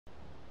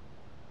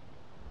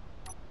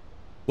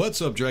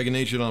What's up, Dragon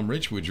Nation? I'm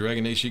Rich with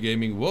Dragon Nation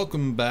Gaming.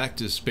 Welcome back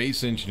to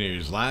Space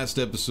Engineers. Last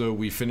episode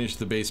we finished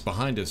the base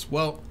behind us.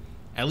 Well,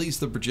 at least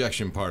the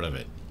projection part of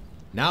it.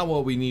 Now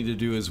what we need to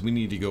do is we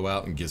need to go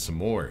out and get some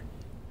more.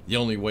 The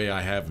only way I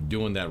have of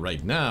doing that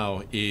right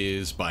now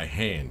is by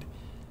hand.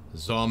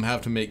 So I'm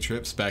having to make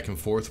trips back and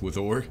forth with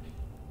ore,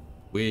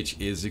 which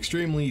is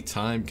extremely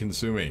time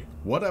consuming.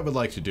 What I would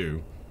like to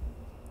do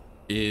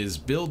is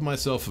build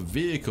myself a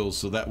vehicle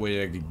so that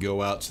way I could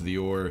go out to the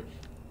ore,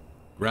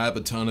 grab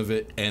a ton of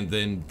it, and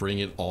then bring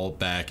it all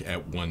back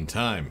at one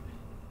time.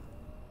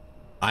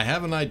 I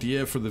have an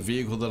idea for the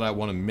vehicle that I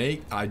want to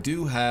make. I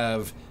do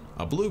have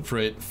a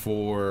blueprint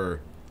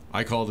for,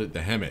 I called it the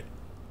Hemet.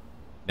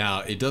 Now,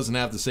 it doesn't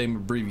have the same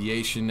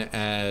abbreviation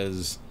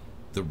as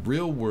the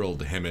real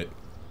world Hemet,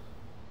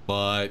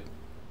 but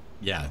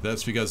yeah,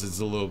 that's because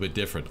it's a little bit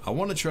different. I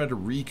want to try to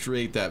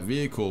recreate that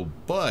vehicle,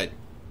 but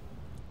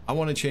I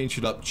want to change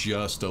it up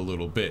just a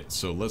little bit.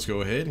 So let's go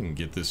ahead and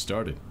get this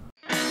started.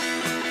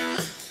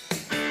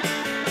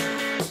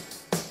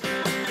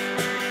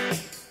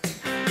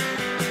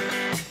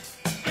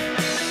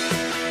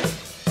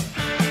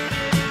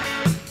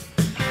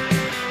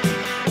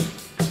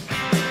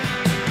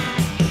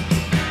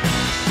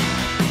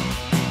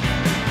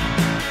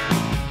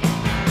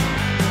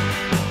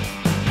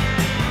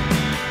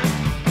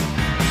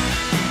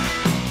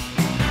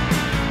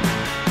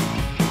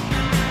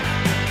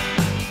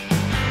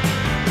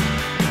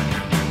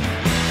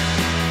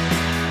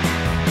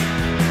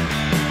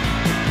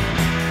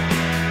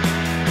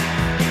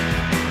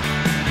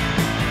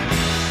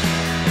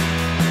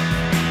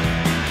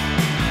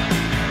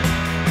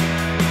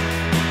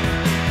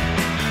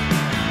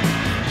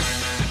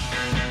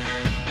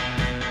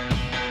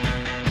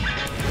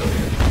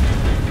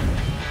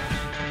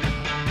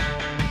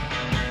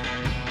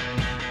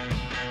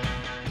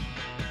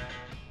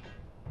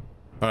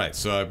 Alright,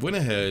 so I went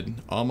ahead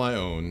on my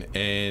own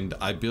and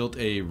I built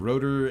a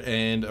rotor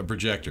and a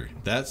projector.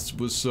 That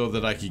was so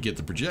that I could get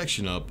the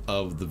projection up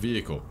of the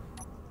vehicle.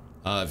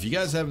 If you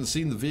guys haven't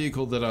seen the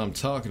vehicle that I'm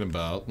talking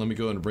about, let me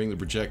go and bring the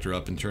projector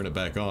up and turn it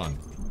back on.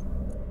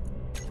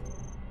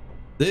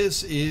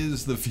 This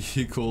is the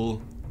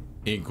vehicle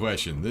in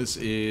question. This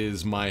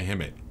is my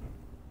Hemet.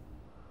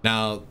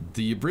 Now,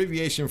 the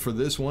abbreviation for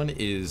this one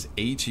is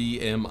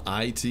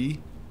HEMIT,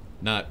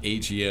 not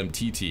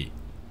HEMTT.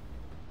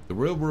 The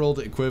real world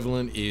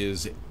equivalent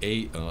is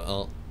HEMTT,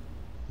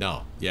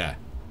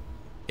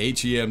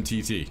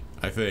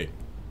 I think.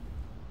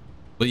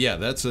 But yeah,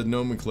 that's a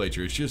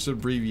nomenclature. It's just an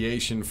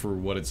abbreviation for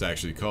what it's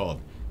actually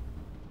called.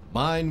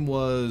 Mine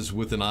was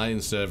with an I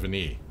instead of an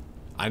E.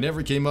 I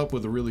never came up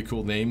with a really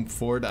cool name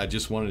for it. I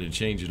just wanted to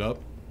change it up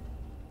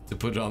to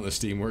put it on the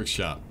Steam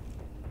Workshop.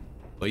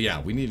 But yeah,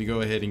 we need to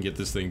go ahead and get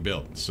this thing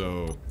built.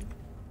 So,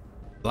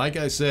 like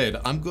I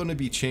said, I'm going to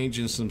be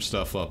changing some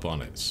stuff up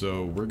on it.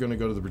 So we're going to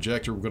go to the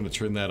projector. We're going to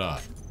turn that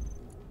off.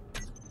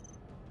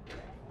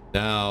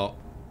 Now,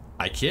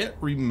 I can't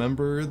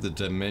remember the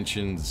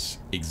dimensions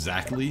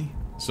exactly,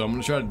 so I'm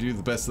going to try to do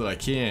the best that I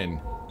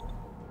can.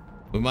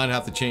 We might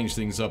have to change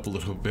things up a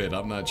little bit.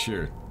 I'm not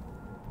sure.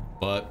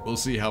 But we'll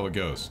see how it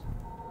goes.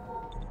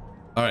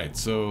 Alright,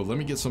 so let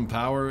me get some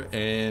power,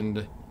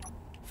 and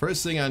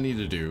first thing I need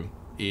to do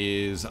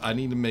is I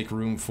need to make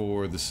room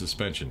for the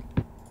suspension.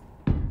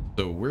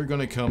 So we're going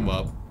to come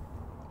up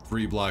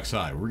 3 blocks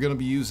high. We're going to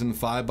be using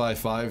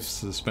 5x5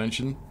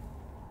 suspension.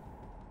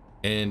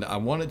 And I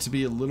want it to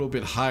be a little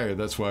bit higher.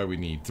 That's why we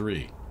need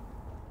 3.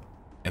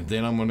 And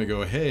then I'm going to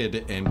go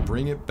ahead and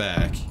bring it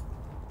back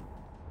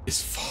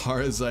as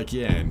far as I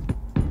can.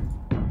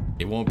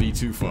 It won't be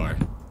too far,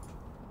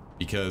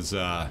 because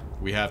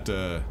we have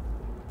to...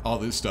 all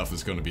this stuff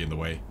is going to be in the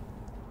way.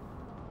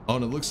 Oh,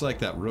 and it looks like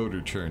that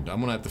rotor turned. I'm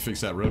going to have to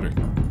fix that rotor.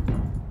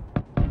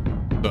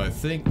 So I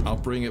think I'll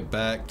bring it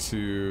back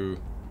to...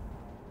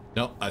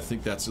 no, I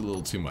think that's a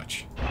little too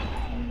much.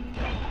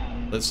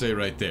 Let's say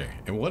right there.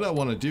 And what I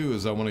want to do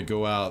is I want to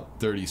go out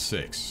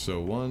 36.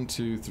 So 1,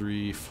 2,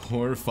 3,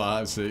 4,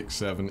 5, 6,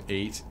 7,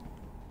 8,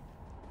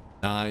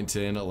 9,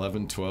 10,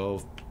 11,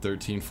 12,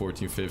 13,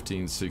 14,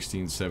 15,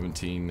 16,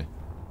 17,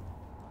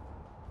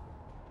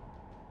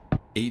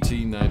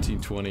 18,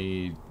 19,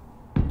 20,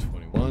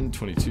 21,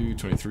 22,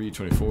 23,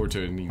 24,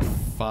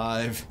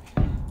 25...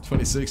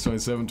 26,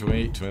 27,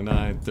 28,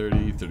 29,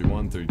 30,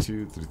 31,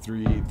 32,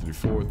 33,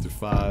 34,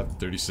 35,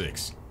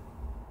 36.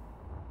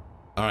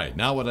 Alright,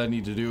 now what I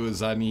need to do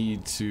is I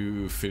need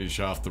to finish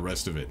off the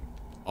rest of it.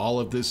 All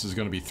of this is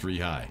going to be 3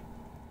 high.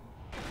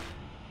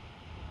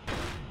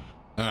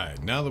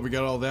 Alright, now that we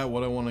got all that,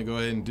 what I want to go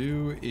ahead and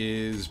do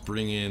is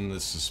bring in the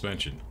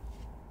suspension.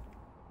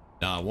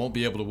 Now, I won't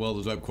be able to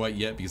weld it up quite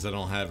yet because I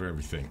don't have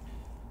everything.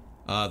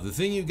 The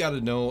thing you got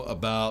to know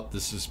about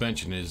the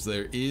suspension is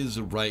there is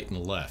a right and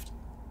a left.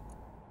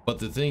 But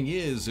the thing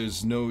is,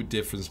 there's no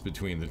difference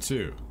between the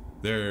two.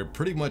 They're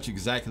pretty much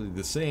exactly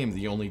the same.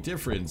 The only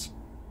difference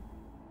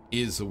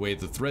is the way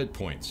the thread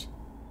points.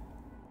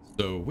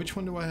 So which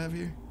one do I have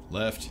here?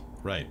 Left,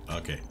 right.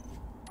 Okay.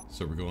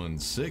 So we're going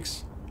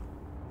 6,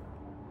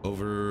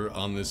 over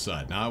on this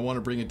side. Now I want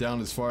to bring it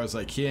down as far as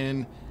I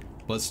can,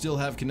 but still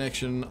have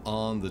connection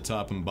on the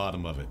top and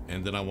bottom of it.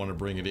 And then I want to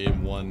bring it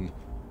in one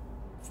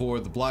for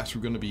the blocks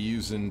we're going to be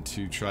using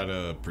to try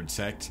to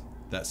protect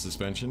that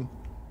suspension.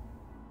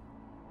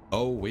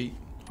 Oh, wait,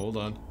 hold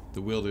on.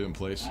 The wheel didn't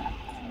place.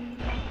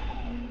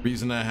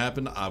 Reason that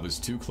happened, I was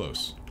too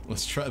close.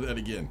 Let's try that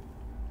again.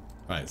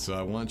 Alright, so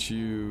I want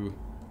you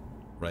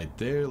right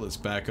there. Let's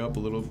back up a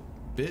little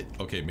bit.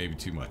 Okay, maybe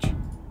too much.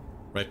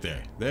 Right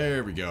there.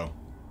 There we go.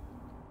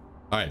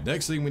 Alright,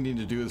 next thing we need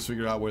to do is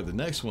figure out where the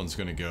next one's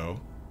going to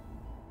go.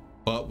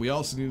 But we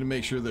also need to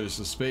make sure there's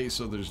a space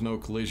so there's no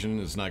collision.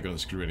 It's not going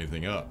to screw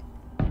anything up.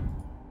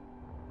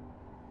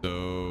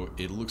 So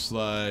it looks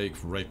like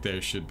right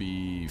there should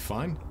be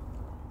fine.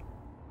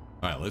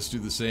 Alright, let's do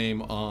the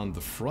same on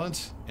the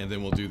front, and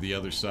then we'll do the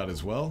other side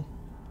as well.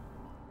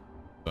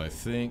 So I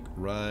think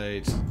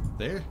right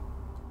there.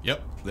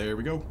 Yep, there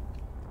we go.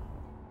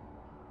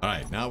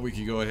 Alright, now we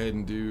can go ahead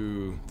and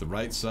do the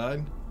right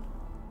side.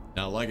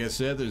 Now, like I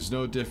said, there's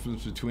no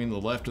difference between the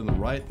left and the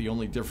right. The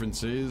only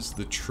difference is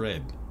the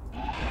tread.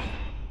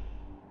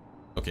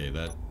 Okay,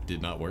 that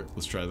did not work.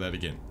 Let's try that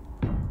again.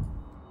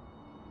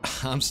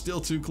 I'm still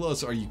too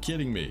close. Are you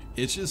kidding me?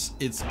 It's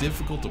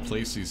difficult to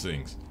place these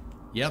things.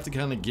 You have to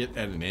kind of get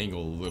at an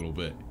angle a little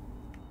bit.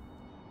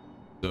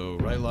 So,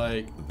 right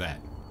like that.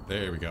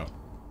 There we go.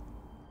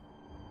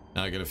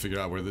 Now I gotta figure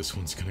out where this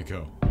one's gonna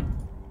go.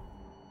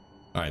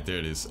 Alright, there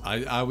it is.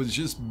 I was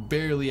just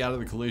barely out of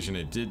the collision.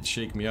 It did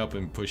shake me up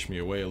and push me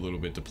away a little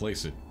bit to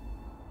place it.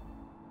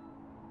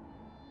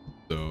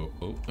 So,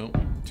 oh, no,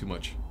 too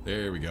much.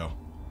 There we go.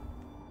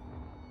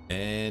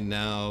 And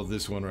now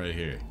this one right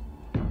here.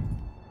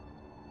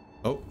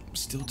 Oh,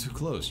 still too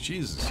close.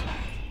 Jesus.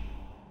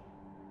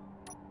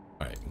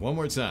 Alright, one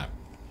more time.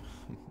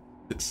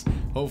 It's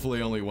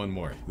hopefully only one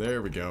more.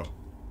 There we go.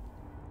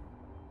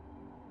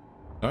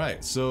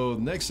 Alright, so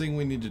next thing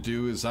we need to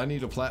do is I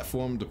need a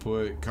platform to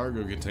put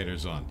cargo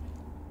containers on.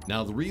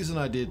 Now the reason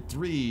I did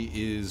 3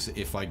 is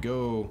if I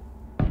go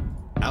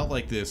out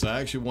like this, I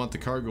actually want the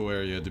cargo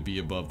area to be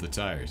above the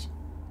tires.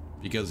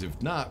 Because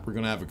if not, we're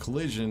going to have a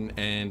collision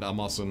and I'm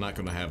also not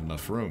going to have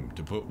enough room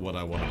to put what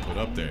I want to put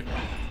up there.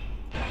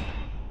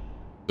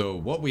 So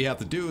what we have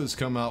to do is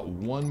come out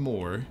one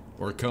more,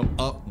 or come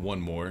up one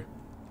more,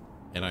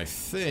 and I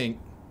think,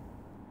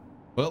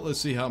 well, let's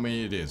see how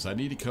many it is. I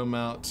need to come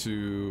out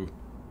to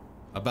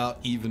about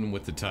even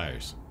with the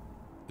tires,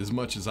 as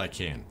much as I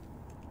can.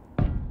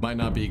 Might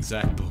not be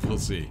exact, but we'll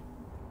see.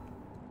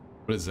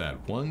 What is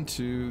that? 1,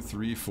 2,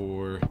 3,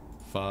 4,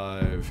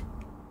 5,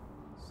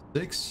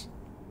 6.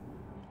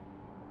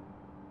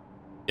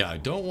 Yeah, I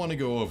don't want to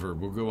go over.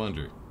 We'll go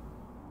under.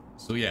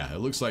 So yeah, it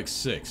looks like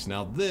 6.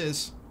 Now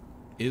this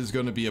is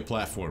going to be a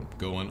platform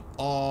going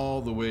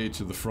all the way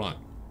to the front.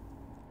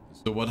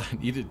 So what I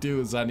need to do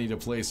is I need to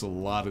place a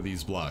lot of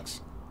these blocks.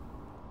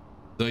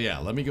 So yeah,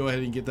 let me go ahead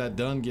and get that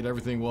done, get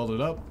everything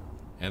welded up,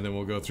 and then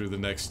we'll go through the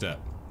next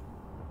step.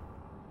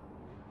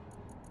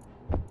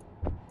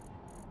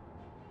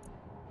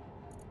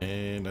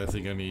 And I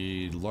think I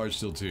need large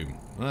steel tube.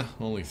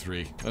 Only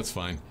 3. That's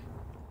fine.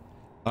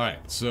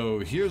 Alright, so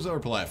here's our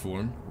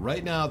platform.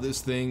 Right now this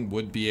thing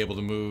would be able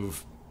to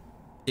move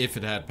if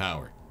it had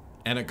power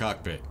and a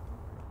cockpit.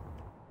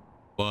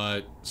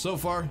 But so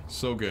far,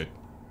 so good.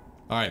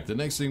 Alright, the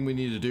next thing we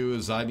need to do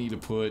is I need to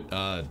put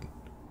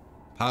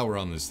power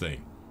on this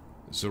thing.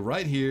 So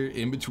right here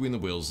in between the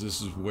wheels,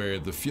 this is where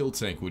the fuel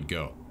tank would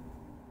go.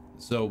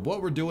 So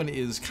what we're doing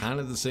is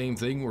kind of the same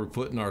thing. We're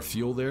putting our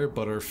fuel there,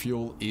 but our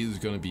fuel is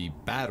going to be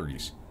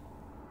batteries.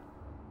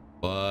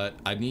 But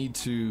I need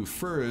to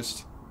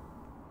first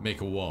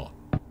make a wall.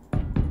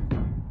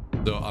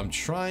 So I'm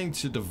trying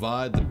to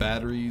divide the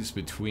batteries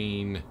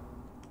between, is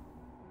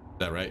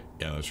that right?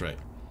 Yeah, that's right.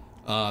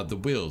 The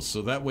wheels.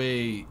 So that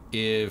way,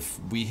 if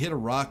we hit a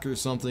rock or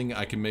something,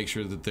 I can make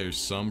sure that there's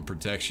some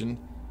protection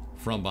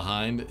from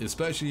behind,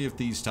 especially if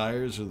these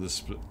tires or the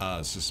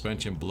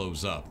suspension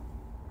blows up.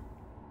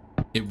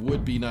 It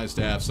would be nice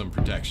to have some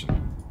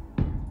protection.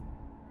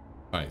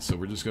 Alright, so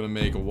we're just going to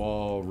make a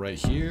wall right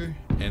here,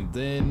 and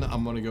then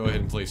I'm going to go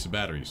ahead and place the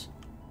batteries.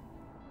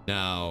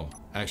 Now,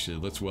 actually,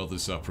 let's weld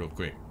this up real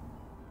quick.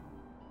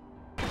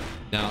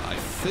 Now, I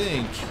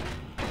think,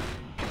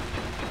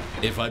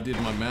 if I did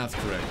my math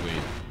correctly,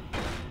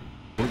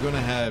 we're going to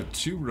have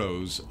 2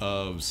 rows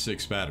of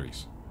 6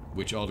 batteries,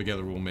 which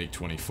altogether will make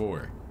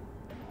 24.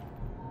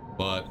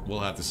 But we'll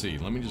have to see.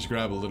 Let me just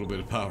grab a little bit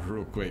of power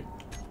real quick.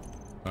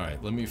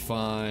 Alright, let me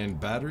find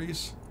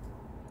batteries.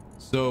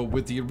 So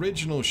with the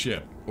original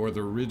ship, or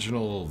the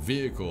original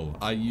vehicle,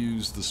 I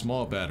used the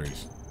small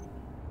batteries.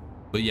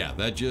 But yeah,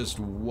 that just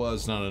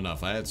was not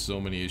enough. I had so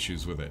many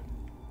issues with it.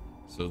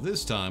 So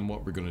this time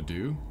what we're going to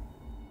do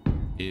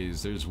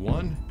is there's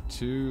 1,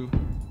 2,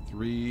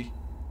 3,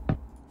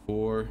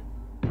 4,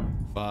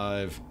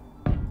 5,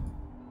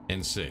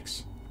 and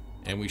 6.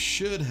 And we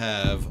should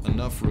have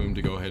enough room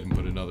to go ahead and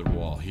put another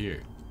wall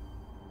here.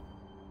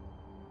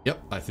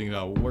 Yep, I think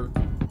that will work.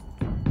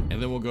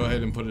 And then we'll go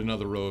ahead and put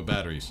another row of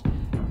batteries.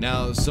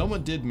 Now,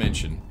 someone did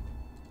mention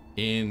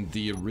in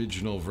the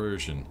original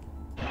version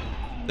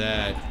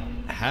that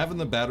having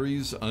the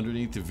batteries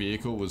underneath the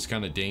vehicle was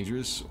kind of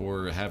dangerous,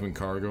 or having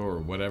cargo or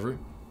whatever,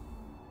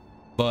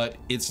 but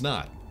it's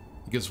not,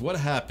 because what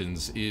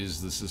happens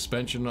is the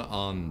suspension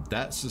on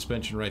that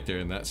suspension right there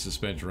and that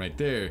suspension right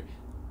there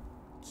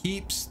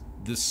keeps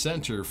the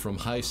center from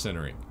high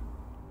centering,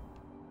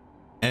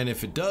 and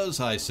if it does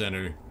high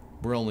center,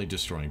 we're only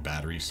destroying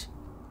batteries.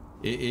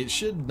 It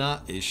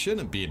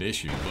shouldn't be an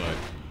issue, but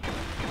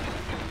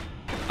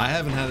I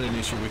haven't had an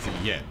issue with it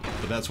yet,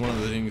 but that's one of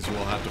the things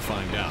we'll have to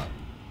find out.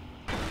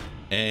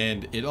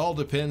 And it all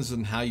depends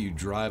on how you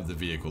drive the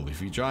vehicle.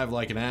 If you drive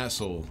like an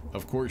asshole,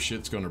 of course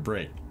shit's gonna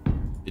break.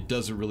 It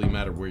doesn't really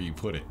matter where you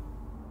put it.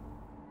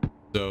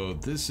 So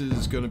this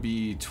is gonna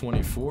be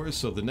 24,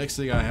 so the next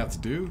thing I have to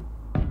do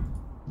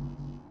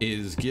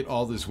is get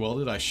all this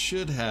welded. I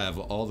should have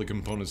all the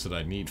components that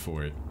I need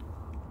for it.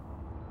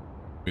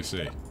 Let me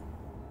see.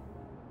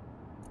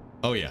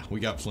 Oh yeah, we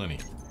got plenty.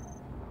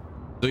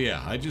 So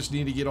yeah, I just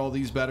need to get all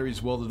these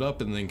batteries welded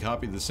up and then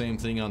copy the same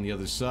thing on the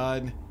other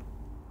side.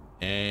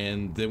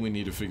 And then we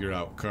need to figure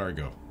out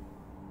cargo.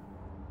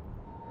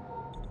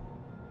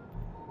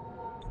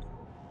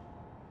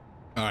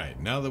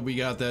 Alright, now that we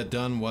got that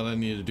done, what I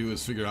need to do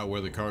is figure out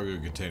where the cargo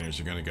containers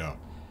are going to go.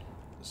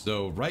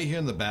 So right here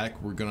in the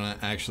back, we're going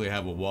to actually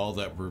have a wall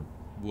that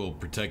will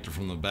protect it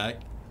from the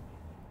back.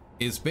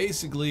 It's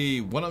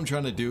basically, what I'm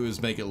trying to do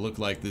is make it look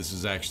like this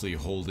is actually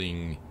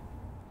holding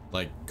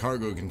like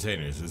cargo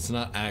containers. It's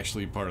not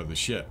actually part of the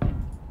ship.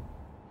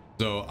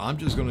 So I'm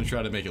just going to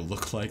try to make it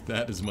look like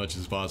that as much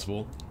as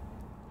possible.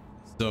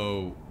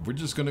 So we're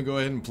just going to go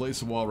ahead and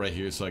place a wall right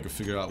here so I can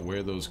figure out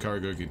where those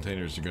cargo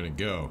containers are going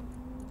to go.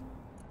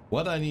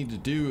 What I need to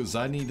do is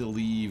I need to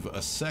leave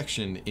a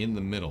section in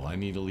the middle. I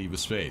need to leave a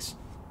space.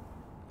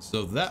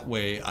 So that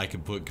way I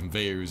can put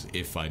conveyors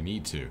if I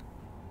need to.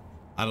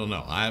 I don't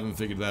know. I haven't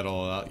figured that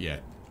all out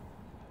yet.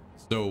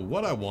 So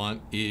what I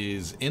want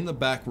is, in the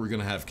back we're going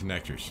to have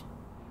connectors.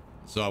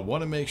 So I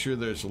want to make sure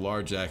there's a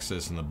large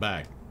access in the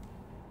back.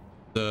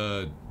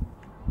 The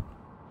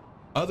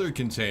other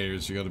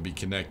containers are going to be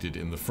connected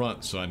in the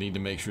front, so I need to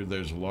make sure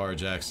there's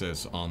large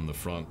access on the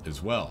front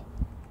as well.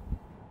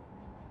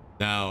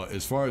 Now,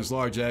 as far as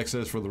large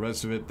access for the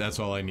rest of it, that's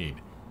all I need.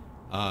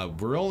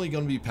 We're only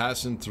going to be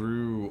passing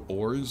through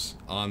ores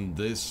on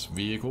this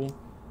vehicle,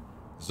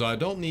 so I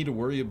don't need to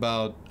worry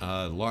about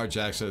large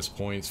access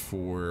points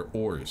for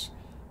ores,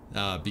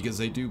 because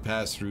they do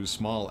pass through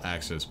small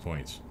access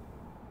points.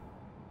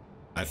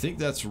 I think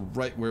that's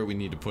right where we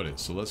need to put it,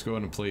 so let's go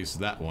ahead and place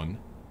that one.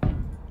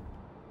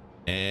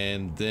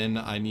 And then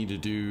I need to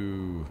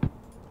do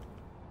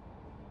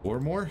 4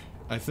 more,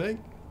 I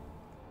think.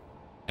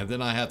 And then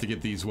I have to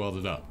get these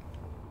welded up.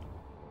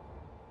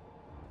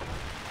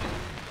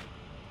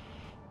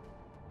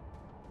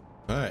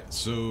 Alright,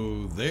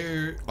 so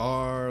there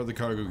are the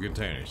cargo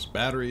containers.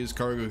 Batteries,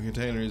 cargo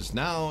containers.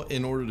 Now,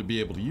 in order to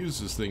be able to use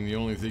this thing, the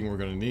only thing we're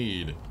going to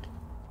need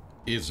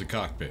is a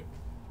cockpit.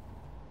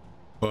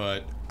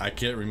 But I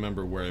can't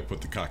remember where I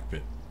put the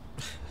cockpit.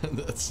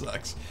 That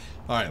sucks.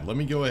 Alright, let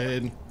me go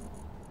ahead and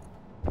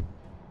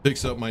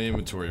fix up my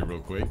inventory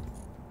real quick.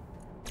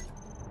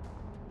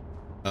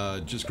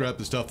 Just grab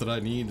the stuff that I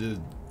need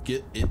to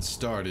get it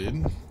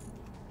started.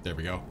 There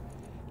we go.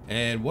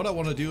 And what I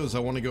want to do is I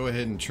want to go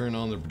ahead and turn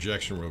on the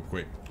projection real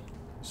quick,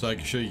 so I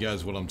can show you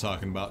guys what I'm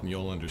talking about and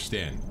you'll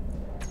understand.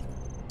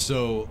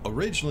 So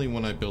originally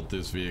when I built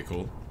this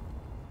vehicle,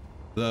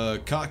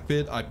 the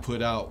cockpit I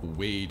put out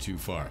way too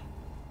far.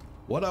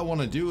 What I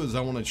want to do is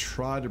I want to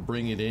try to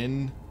bring it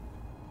in.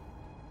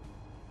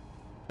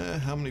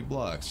 How many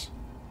blocks?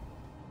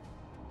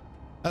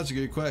 That's a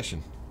good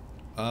question.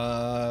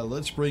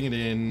 Let's bring it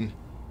in.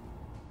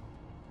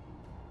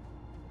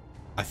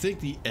 I think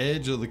the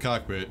edge of the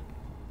cockpit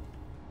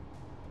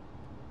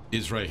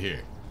is right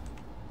here.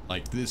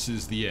 Like, this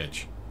is the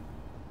edge.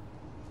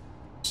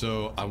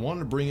 So I want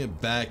to bring it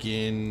back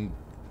in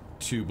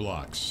 2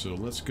 blocks. So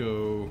let's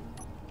go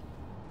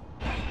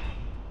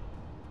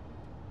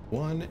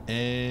 1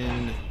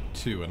 and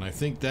 2. And I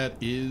think that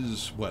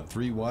is, what,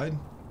 3 wide?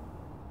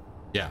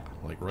 Yeah,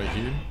 like right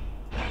here.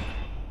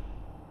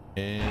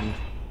 And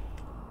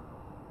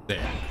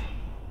there.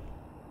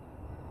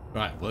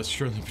 Alright, let's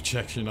turn the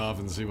projection off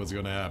and see what's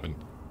going to happen.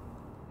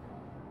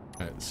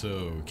 Alright,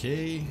 so,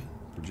 okay.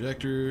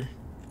 Projector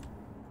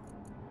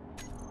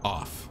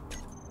off.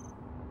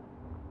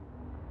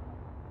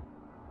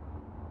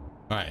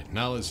 Alright,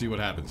 now let's see what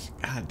happens.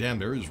 God damn,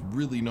 there is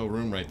really no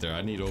room right there.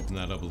 I need to open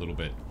that up a little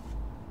bit.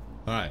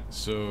 Alright,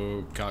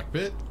 so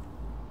cockpit.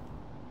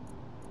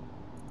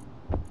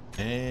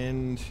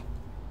 And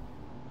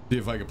see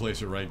if I can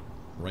place it right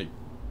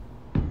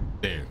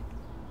there.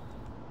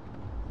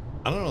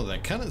 I don't know,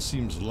 that kind of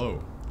seems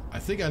low. I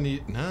think I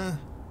need, nah.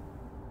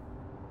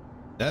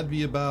 That'd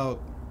be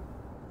about,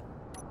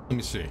 let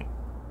me see.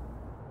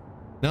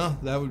 No,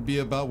 that would be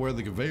about where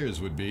the conveyors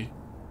would be.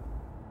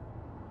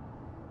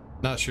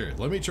 Not sure.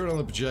 Let me turn on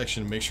the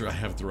projection and make sure I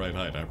have the right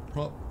height. I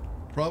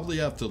probably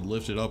have to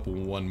lift it up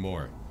 1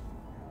 more.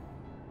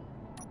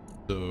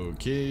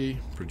 Okay,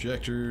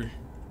 projector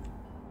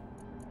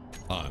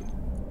on.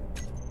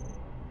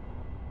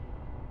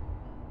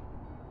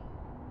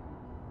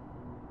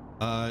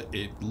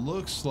 It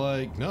looks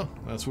like, no,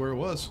 that's where it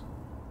was.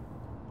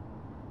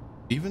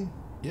 Even?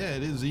 Yeah,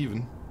 it is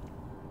even.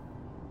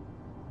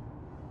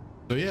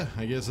 So yeah,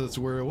 I guess that's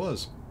where it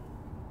was.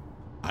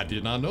 I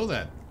did not know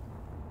that.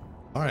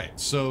 Alright,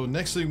 so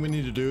next thing we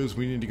need to do is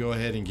we need to go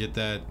ahead and get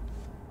that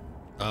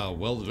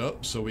welded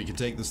up so we can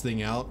take this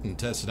thing out and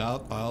test it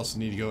out. I also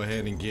need to go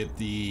ahead and get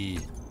the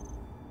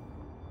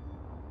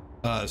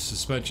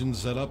suspension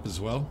set up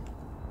as well.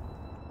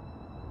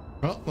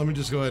 Well, let me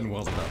just go ahead and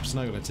weld it up. It's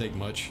not going to take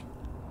much.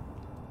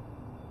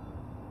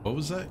 What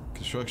was that?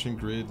 Construction,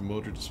 grid,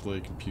 motor,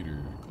 display,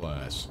 computer,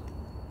 glass.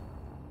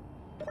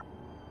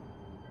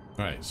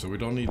 Alright, so we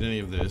don't need any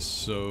of this.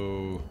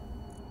 So,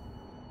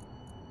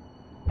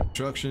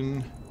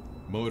 construction,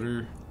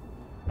 motor.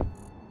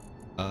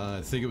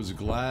 I think it was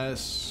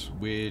glass,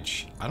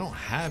 which I don't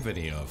have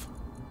any of.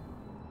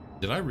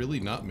 Did I really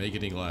not make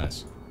any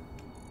glass?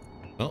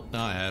 Well,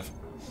 now I have.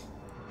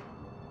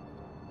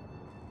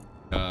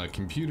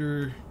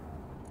 Computer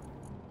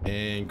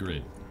and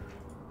grid.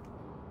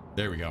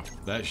 There we go.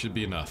 That should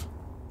be enough.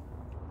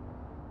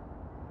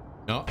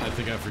 No, I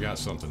think I forgot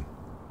something.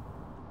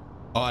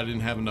 Oh, I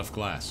didn't have enough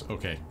glass.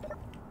 Okay.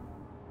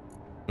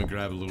 I'm gonna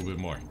grab a little bit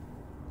more.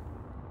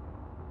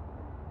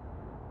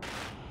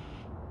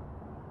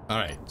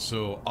 Alright,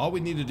 so all we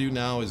need to do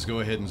now is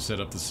go ahead and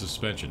set up the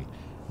suspension.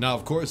 Now,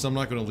 of course, I'm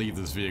not going to leave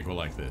this vehicle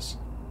like this.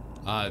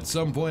 At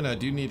some point, I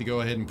do need to go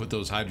ahead and put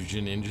those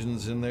hydrogen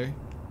engines in there.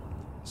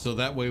 So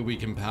that way we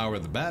can power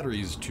the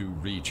batteries to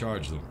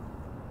recharge them.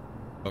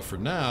 But for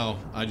now,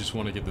 I just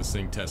want to get this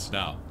thing tested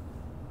out.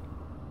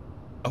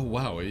 Oh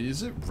wow,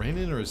 is it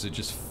raining or is it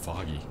just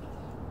foggy?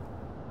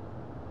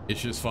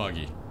 It's just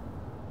foggy.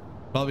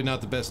 Probably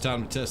not the best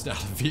time to test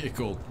out a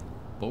vehicle,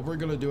 but we're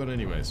gonna do it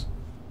anyways.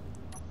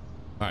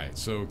 Alright,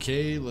 so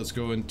okay, let's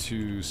go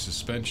into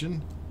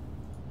suspension.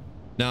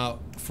 Now,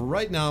 for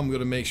right now, I'm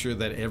gonna make sure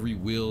that every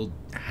wheel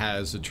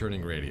has a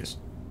turning radius.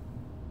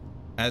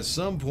 At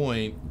some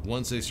point,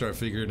 once they start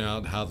figuring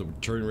out how the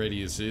turn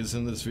radius is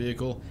in this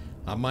vehicle,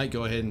 I might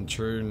go ahead and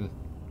turn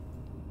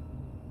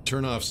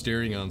off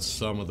steering on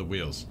some of the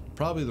wheels.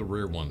 Probably the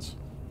rear ones.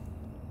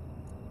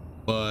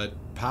 But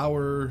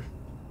power...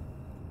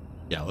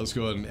 yeah, let's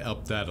go ahead and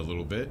up that a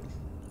little bit.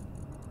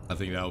 I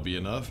think that'll be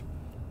enough.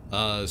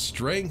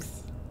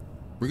 Strength.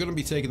 We're going to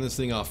be taking this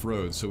thing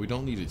off-road, so we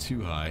don't need it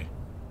too high.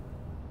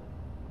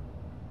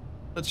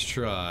 Let's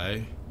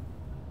try...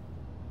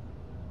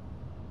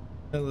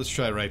 and let's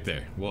try right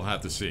there. We'll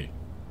have to see.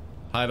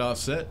 Height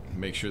offset.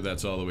 Make sure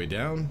that's all the way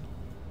down.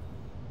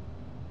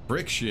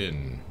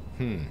 Friction.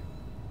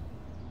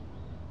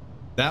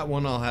 That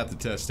one I'll have to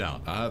test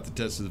out. I'll have to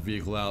test the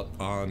vehicle out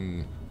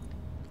on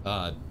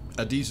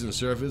a decent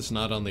surface,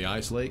 not on the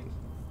ice lake.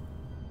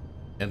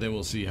 And then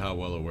we'll see how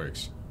well it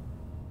works.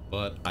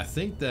 But I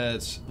think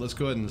that's... let's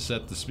go ahead and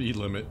set the speed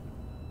limit.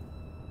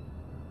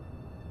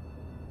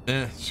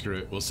 Screw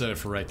it. We'll set it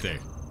for right there.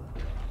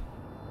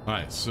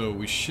 Alright, so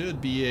we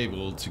should be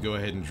able to go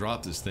ahead and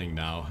drop this thing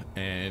now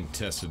and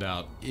test it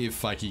out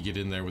if I can get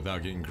in there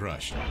without getting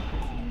crushed.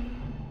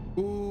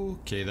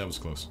 Okay, that was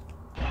close.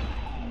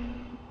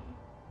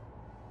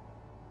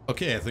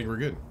 Okay, I think we're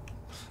good.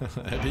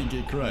 I didn't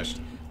get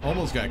crushed.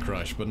 Almost got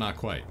crushed, but not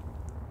quite.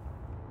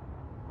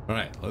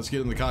 Alright, let's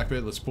get in the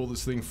cockpit. Let's pull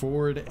this thing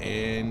forward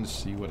and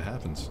see what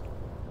happens.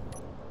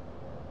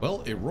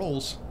 Well, it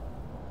rolls.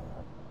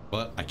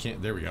 But I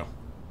can't... there we go.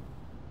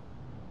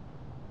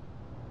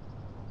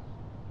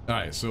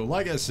 Alright, so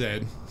like I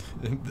said,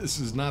 this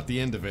is not the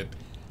end of it.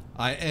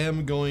 I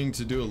am going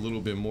to do a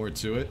little bit more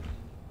to it.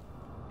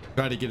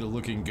 Try to get it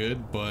looking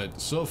good,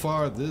 but so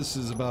far this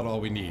is about all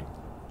we need.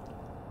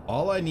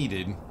 All I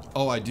needed...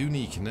 oh, I do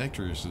need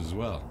connectors as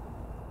well.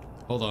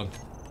 Hold on.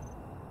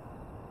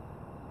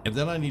 And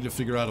then I need to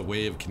figure out a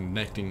way of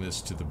connecting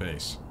this to the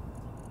base.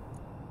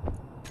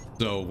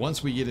 So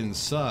once we get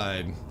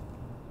inside,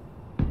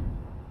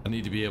 I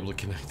need to be able to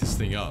connect this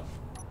thing up.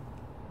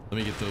 Let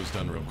me get those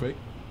done real quick.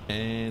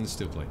 And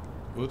still play.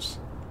 Whoops.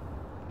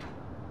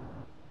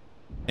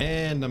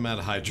 And I'm out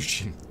of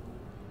hydrogen.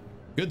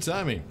 Good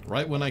timing,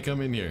 right when I come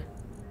in here.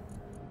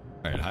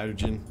 Alright,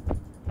 hydrogen.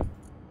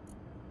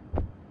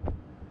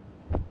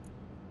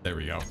 There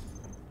we go.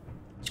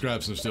 Let's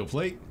grab some steel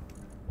plate.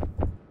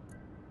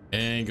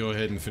 And go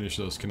ahead and finish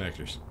those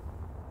connectors.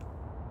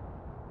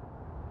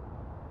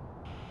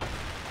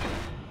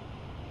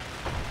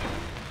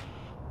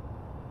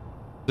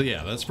 So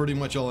yeah, that's pretty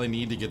much all I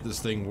need to get this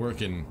thing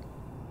working.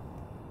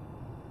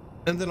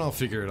 And then I'll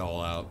figure it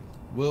all out.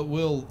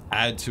 We'll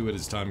add to it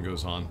as time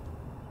goes on.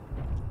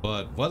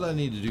 But what I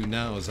need to do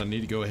now is I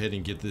need to go ahead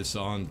and get this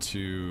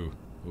onto...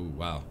 oh,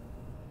 wow.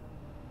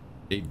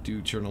 They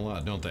do turn a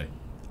lot, don't they?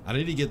 I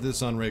need to get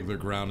this on regular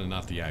ground and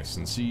not the ice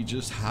and see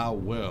just how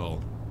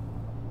well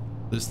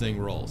this thing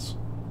rolls.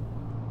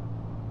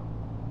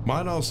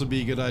 Might also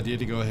be a good idea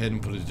to go ahead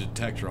and put a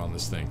detector on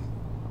this thing.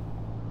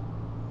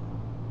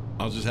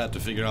 I'll just have to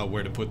figure out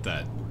where to put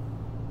that.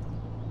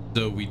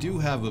 So we do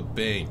have a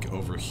bank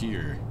over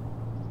here,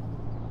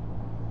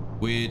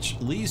 which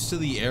leads to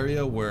the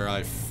area where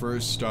I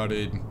first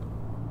started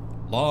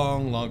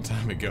long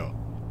time ago.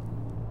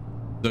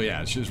 So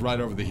yeah, it's just right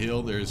over the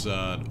hill. There's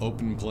an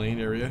open plain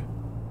area,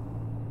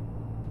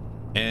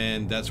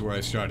 and that's where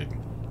I started.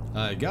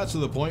 I got to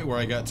the point where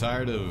I got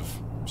tired of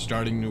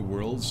starting new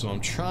worlds, so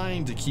I'm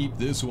trying to keep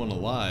this one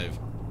alive.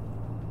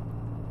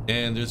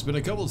 And there's been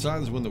a couple of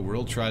times when the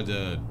world tried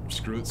to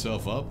screw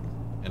itself up,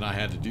 and I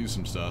had to do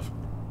some stuff.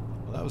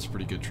 Well, that was a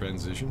pretty good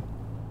transition.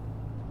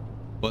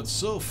 But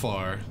so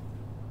far,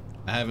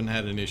 I haven't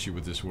had an issue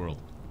with this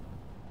world.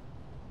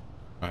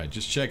 Alright,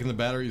 just checking the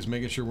batteries,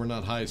 making sure we're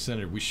not high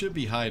centered. We should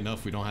be high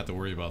enough, we don't have to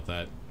worry about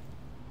that.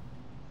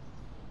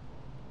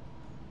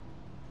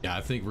 Yeah,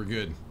 I think we're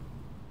good.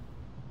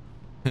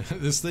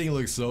 This thing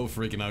looks so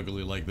freaking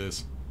ugly like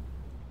this.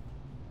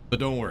 But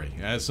don't worry,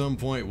 at some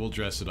point we'll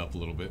dress it up a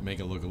little bit,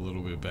 make it look a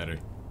little bit better.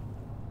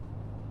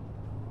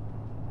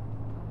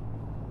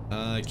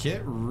 I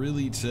can't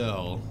really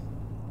tell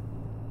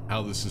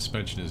how the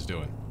suspension is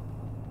doing.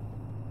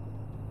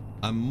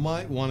 I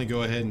might want to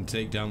go ahead and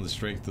take down the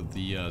strength of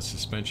the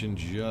suspension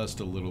just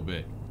a little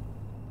bit.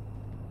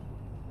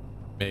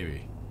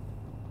 Maybe.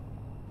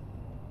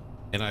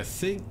 And I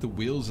think the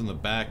wheels in the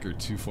back are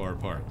too far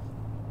apart.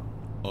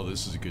 Oh,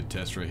 this is a good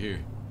test right here.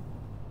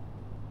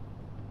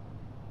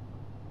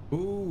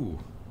 Ooh.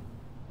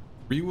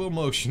 Free wheel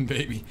motion,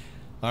 baby.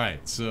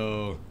 Alright,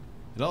 so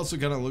it also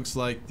kind of looks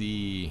like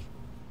the...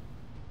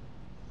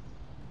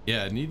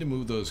 Yeah, I need to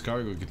move those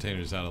cargo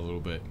containers out a little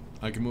bit.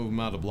 I can move them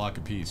out a block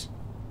apiece.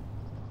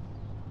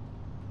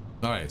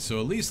 Alright, so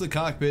at least the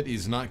cockpit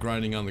is not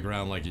grinding on the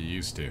ground like it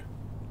used to.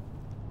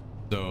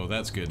 So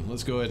that's good.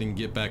 Let's go ahead and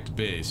get back to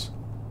base.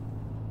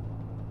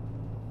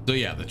 So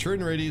yeah, the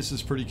turn radius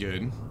is pretty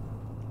good.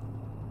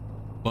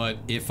 But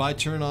if I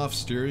turn off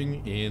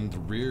steering in the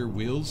rear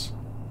wheels,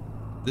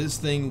 this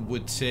thing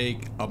would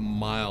take a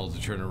mile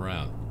to turn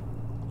around.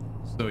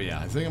 So yeah,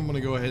 I think I'm going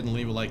to go ahead and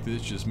leave it like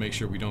this, just make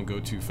sure we don't go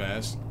too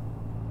fast.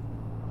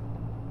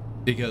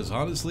 Because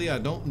honestly, I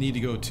don't need to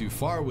go too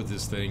far with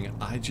this thing,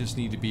 I just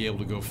need to be able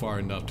to go far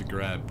enough to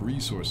grab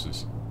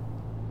resources.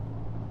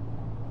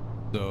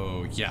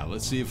 So yeah,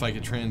 let's see if I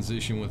can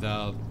transition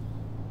without...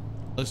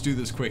 Let's do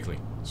this quickly.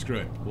 Screw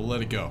it, we'll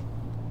let it go.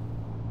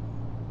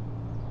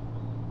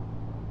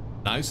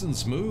 Nice and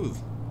smooth.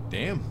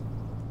 Damn.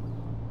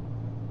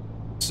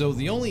 So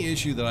the only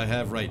issue that I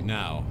have right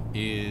now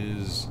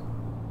is,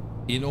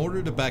 in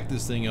order to back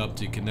this thing up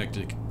to connect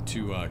it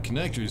to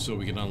connectors so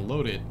we can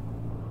unload it,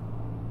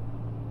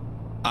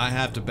 I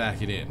have to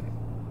back it in,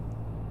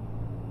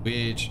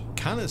 which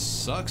kind of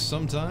sucks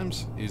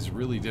sometimes, is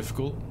really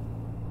difficult.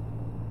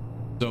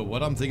 So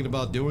what I'm thinking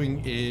about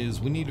doing is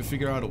we need to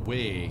figure out a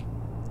way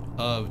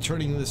of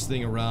turning this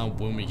thing around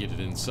when we get it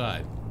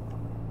inside.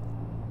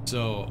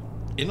 So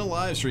in a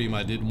live stream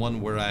I did one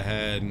where I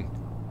had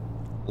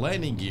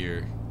landing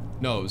gear,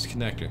 no, it was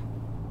connector.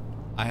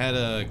 I had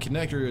a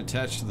connector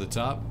attached to the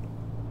top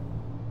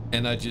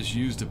and I just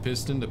used a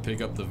piston to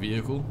pick up the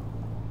vehicle.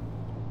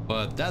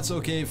 But that's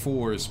okay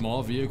for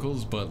small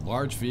vehicles, but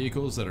large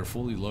vehicles that are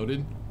fully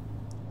loaded,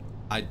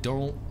 I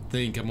don't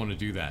think I'm going to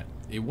do that.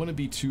 It wouldn't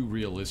be too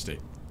realistic.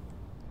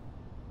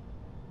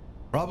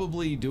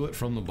 Probably do it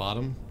from the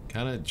bottom,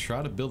 kind of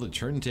try to build a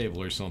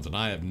turntable or something.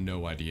 I have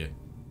no idea.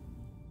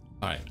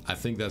 Alright, I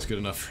think that's good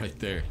enough right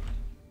there.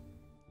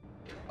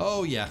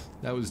 Oh yeah,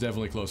 that was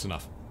definitely close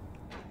enough.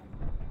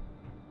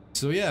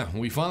 So yeah,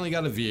 we finally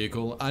got a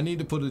vehicle. I need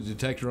to put a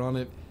detector on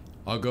it.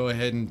 I'll go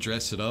ahead and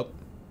dress it up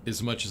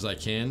as much as I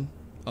can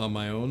on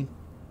my own.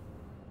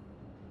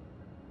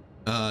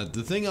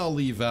 The thing I'll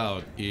leave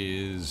out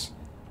is,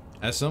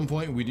 at some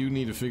point we do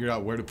need to figure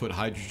out where to put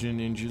hydrogen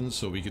engines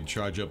so we can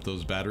charge up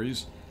those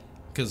batteries.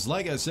 Because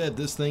like I said,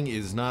 this thing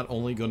is not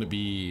only going to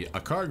be a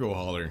cargo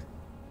hauler,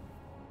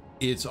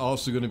 it's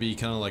also going to be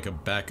kind of like a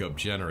backup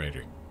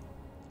generator.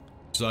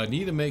 So I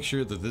need to make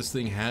sure that this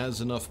thing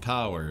has enough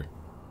power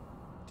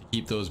to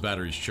keep those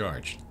batteries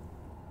charged.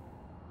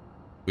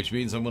 Which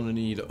means I'm going to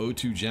need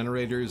O2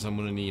 generators, I'm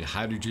going to need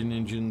hydrogen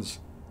engines.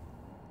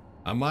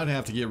 I might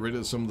have to get rid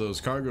of some of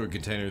those cargo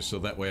containers so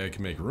that way I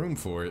can make room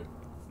for it.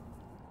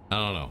 I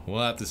don't know,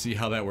 we'll have to see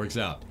how that works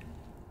out.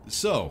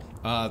 So,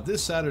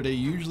 this Saturday,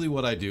 usually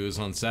what I do is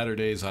on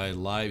Saturdays I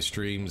live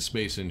stream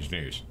Space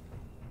Engineers.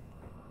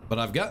 But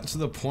I've gotten to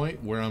the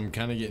point where I'm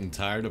kind of getting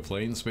tired of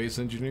playing Space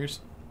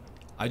Engineers.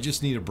 I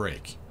just need a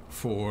break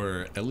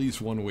for at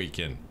least one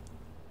weekend.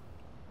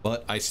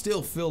 But I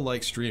still feel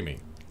like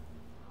streaming.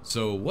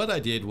 So what I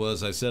did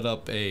was I set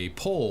up a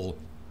poll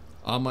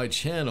on my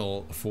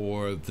channel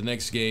for the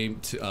next game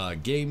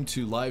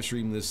to live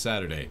stream this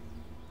Saturday.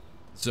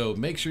 So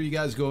make sure you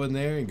guys go in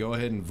there and go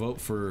ahead and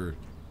vote for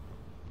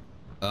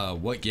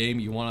what game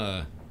you want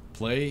to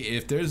play.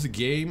 If there's a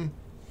game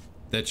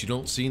that you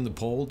don't see in the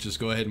poll, just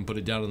go ahead and put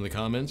it down in the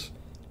comments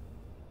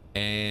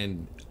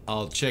and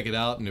I'll check it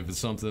out, and if it's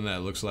something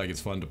that looks like it's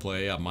fun to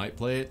play, I might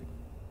play it.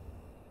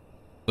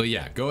 But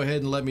yeah, go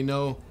ahead and let me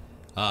know.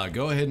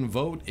 Go ahead and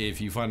vote if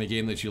you find a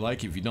game that you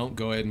like. If you don't,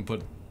 go ahead and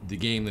put the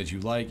game that you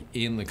like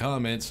in the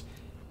comments,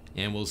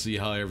 and we'll see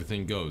how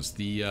everything goes.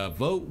 The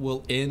vote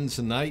will end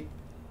tonight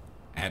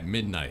at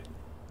midnight,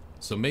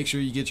 so make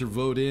sure you get your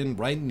vote in.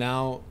 Right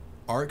now,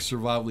 Ark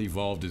Survival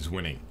Evolved is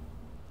winning.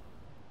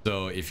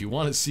 So if you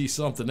want to see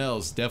something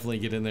else, definitely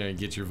get in there and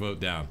get your vote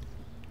down.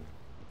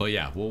 But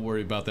yeah, we'll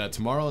worry about that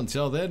tomorrow.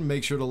 Until then,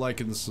 make sure to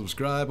like and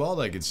subscribe, all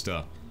that good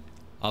stuff.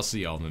 I'll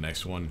see y'all in the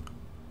next one.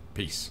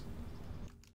 Peace.